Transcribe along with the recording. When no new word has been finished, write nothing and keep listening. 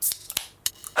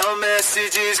Our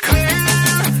message is clear,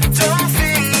 don't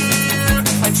fear.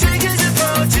 A change is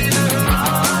approaching the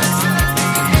horizon. The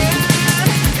end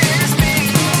is me.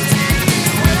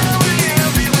 Where will you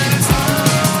be when it's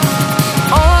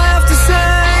all? All I have to say,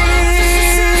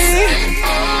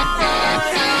 all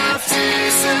I have to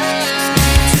say.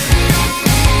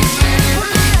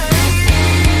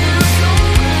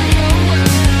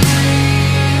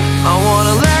 I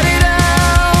wanna let it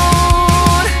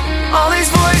out, all these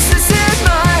voices in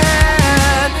my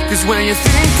head. 'Cause when you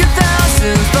think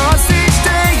 1,000 thoughts each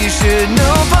day, you should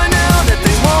know by now that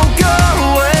they won't go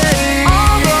away.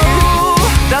 Although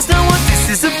that's not what this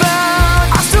is about,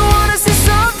 I still wanna see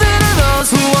something in those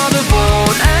who are the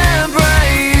bold and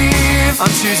brave.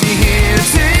 I'm choosing here to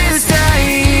stay,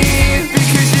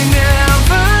 because you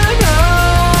never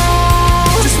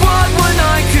know just what one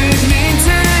night could mean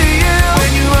to you.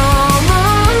 When you're all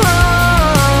alone,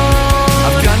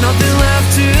 I've got nothing left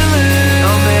to lose.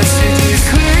 Our message is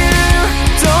clear,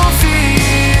 don't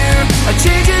fear. A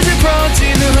change is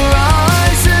approaching the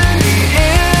horizon. The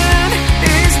end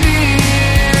is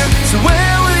near. So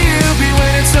where will you be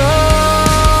when it's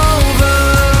over?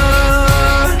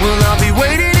 Well, I'll be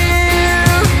waiting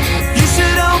here. You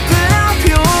should open up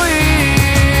your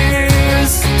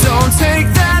ears. Don't take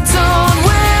that tone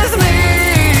with me.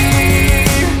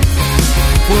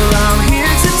 Well, I'm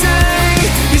here today.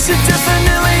 You should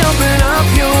definitely open up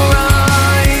your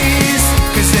eyes.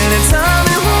 'Cause anytime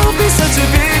it won't be such a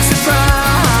big surprise.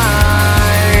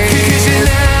 'Cause you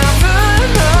never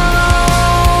know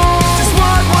just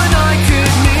what one night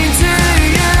could mean to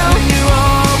you. When you're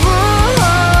all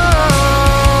alone,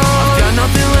 I've got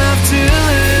nothing left to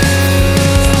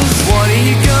lose. What are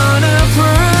you gonna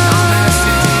prove? Our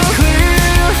message is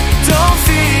clear, don't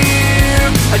fear.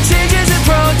 A change is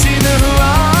approaching the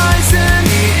horizon.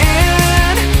 The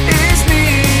end is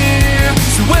near.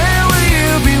 So where will you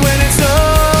be when it's over?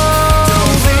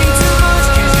 Don't think too much,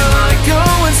 'cause you might go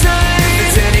insane. If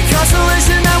there's any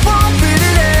consolation, that won't be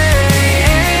today.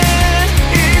 End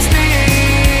is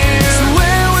near. So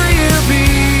where will you be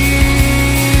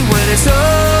when it's over?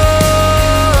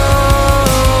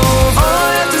 All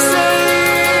I have to say,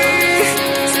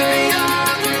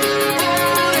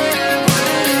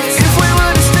 if we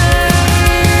were to stay,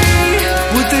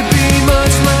 would there be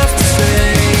much left to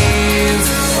save?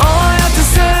 All I have to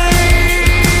say,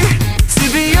 to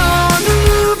be on the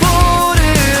board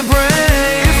and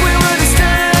brave. If we were to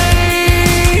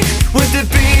stay, would there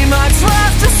be much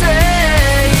left to save?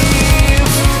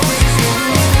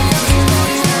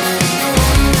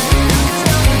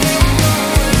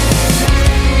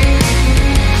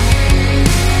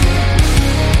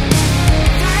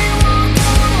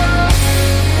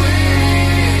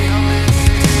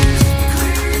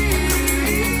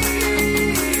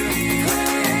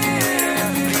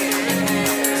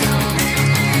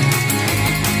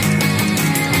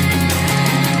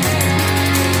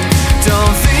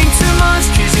 Don't think too much,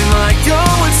 'cause you might go